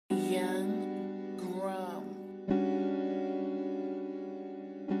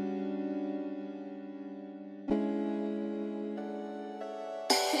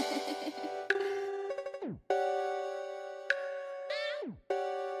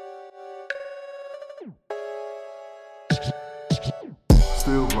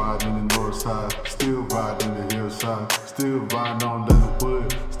side, still riding in the hillside, still riding on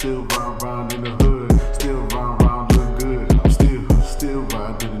Leatherwood, still riding around in the hood, still riding around look good. I'm still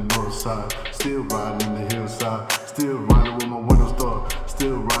riding in the north side, still riding in the hillside, still riding with my windows dark,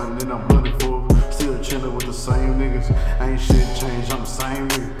 still riding and I'm bloody full, still chilling with the same niggas. Ain't shit changed, I'm the same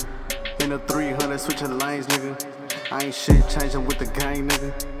nigga. In the 300 switching lanes, nigga. I ain't shit changing with the gang,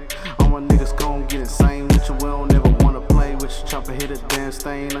 nigga. All my niggas gon' get insane with you, we don't ever wanna play with you. Chopper hit a damn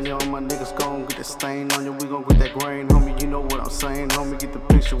stain on you, all my niggas gon' get the stain on you. We gon' get that grain, homie, you know what I'm saying, homie, get the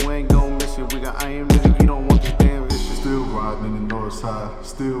picture, we ain't gon' miss you. We got aim, nigga, you don't want these damn issues. Still riding in the north side,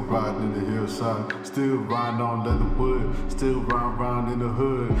 still riding in the hillside, still riding on Leatherwood, still riding around in the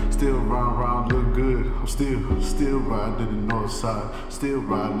hood, still riding around look good. I'm still riding in the north side, still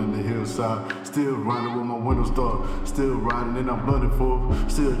riding in the hillside, still riding with my windows dark, still riding and I'm bloody full,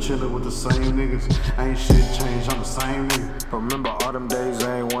 still chilling with the same niggas. Ain't shit changed, I'm the same nigga. Remember all them days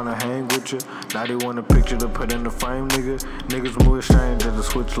I ain't wanna hang with you. Now they want a picture to put in the frame, nigga. Niggas move strange to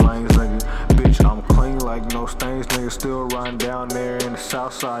switch lanes, nigga. Bitch, I'm clean like no stains, nigga. Still riding down there in the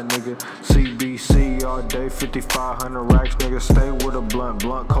south side, nigga. CBC all day, 5,500 racks, nigga. Stay with a blunt,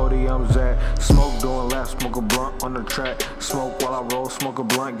 Cody, I'm Zach. Smoke doing laps, smoke a blunt on the track. Smoke while I roll, smoke a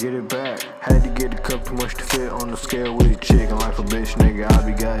blunt, get it back. Had to get the cup too much to fit on the scale with a chicken like a bitch, nigga. I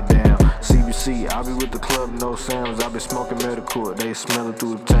be goddamn. CBC, I be with the club, no Sam's. I be smoking medical, they smell it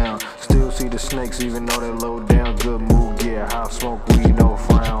through the town. Still see the snakes, even though they low down. Good mood, yeah, high smoke, weed, no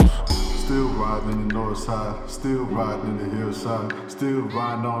frowns. Still riding in the north side, still riding in the hillside, still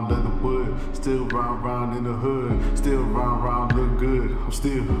riding on Leatherwood, still riding around in the hood, still riding around look good. I'm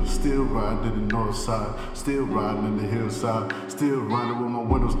still riding in the north side, still riding in the hillside, still riding with my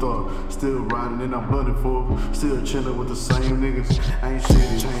windows dark, still riding and I'm bloody full, still chilling with the same niggas. Ain't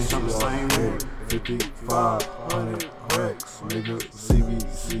shit changed, I'm the same nigga. 5,500 racks, nigga.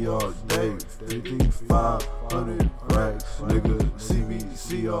 CBC all day. 5,500 racks, nigga.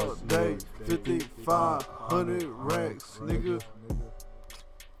 CBC all day. 5,500 racks, nigga.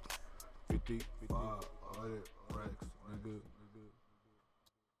 5,500 racks, nigga.